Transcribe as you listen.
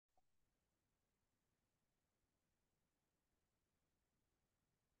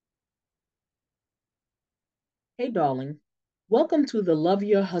Hey, darling. Welcome to the Love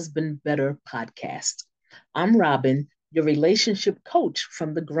Your Husband Better podcast. I'm Robin, your relationship coach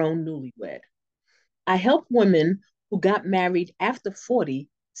from the Grown Newlywed. I help women who got married after 40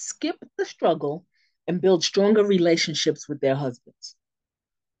 skip the struggle and build stronger relationships with their husbands.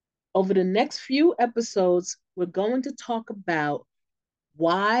 Over the next few episodes, we're going to talk about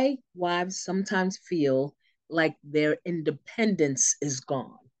why wives sometimes feel like their independence is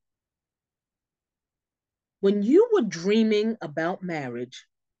gone. When you were dreaming about marriage,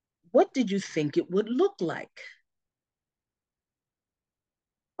 what did you think it would look like?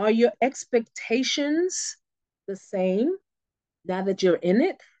 Are your expectations the same now that you're in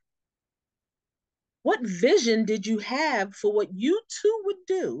it? What vision did you have for what you two would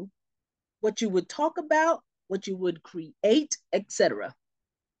do, what you would talk about, what you would create, etc.?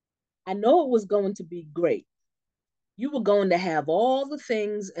 I know it was going to be great. You were going to have all the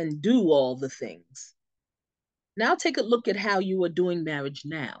things and do all the things. Now take a look at how you are doing marriage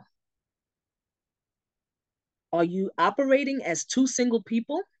now. Are you operating as two single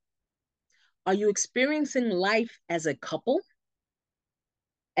people? Are you experiencing life as a couple,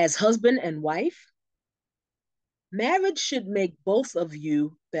 as husband and wife? Marriage should make both of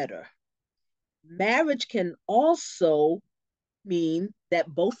you better. Marriage can also mean that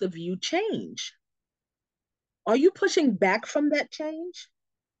both of you change. Are you pushing back from that change?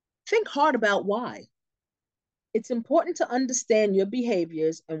 Think hard about why. It's important to understand your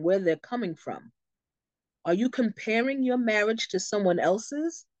behaviors and where they're coming from. Are you comparing your marriage to someone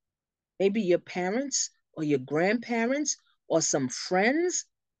else's? Maybe your parents or your grandparents or some friends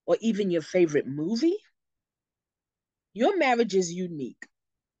or even your favorite movie? Your marriage is unique.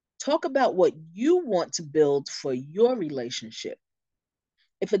 Talk about what you want to build for your relationship.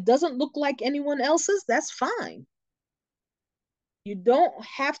 If it doesn't look like anyone else's, that's fine. You don't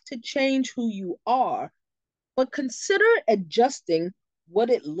have to change who you are, but consider adjusting what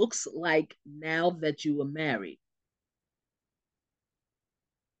it looks like now that you are married.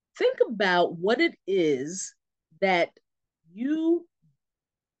 Think about what it is that you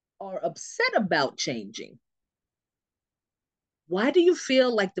are upset about changing. Why do you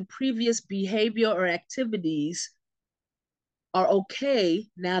feel like the previous behavior or activities are okay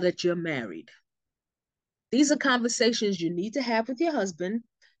now that you're married? These are conversations you need to have with your husband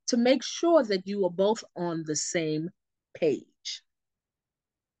to make sure that you are both on the same page.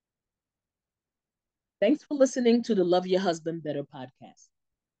 Thanks for listening to the Love Your Husband Better podcast.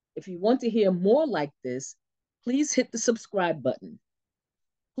 If you want to hear more like this, please hit the subscribe button.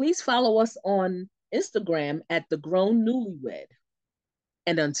 Please follow us on Instagram at The Grown Newlywed.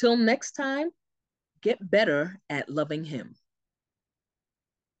 And until next time, get better at loving him.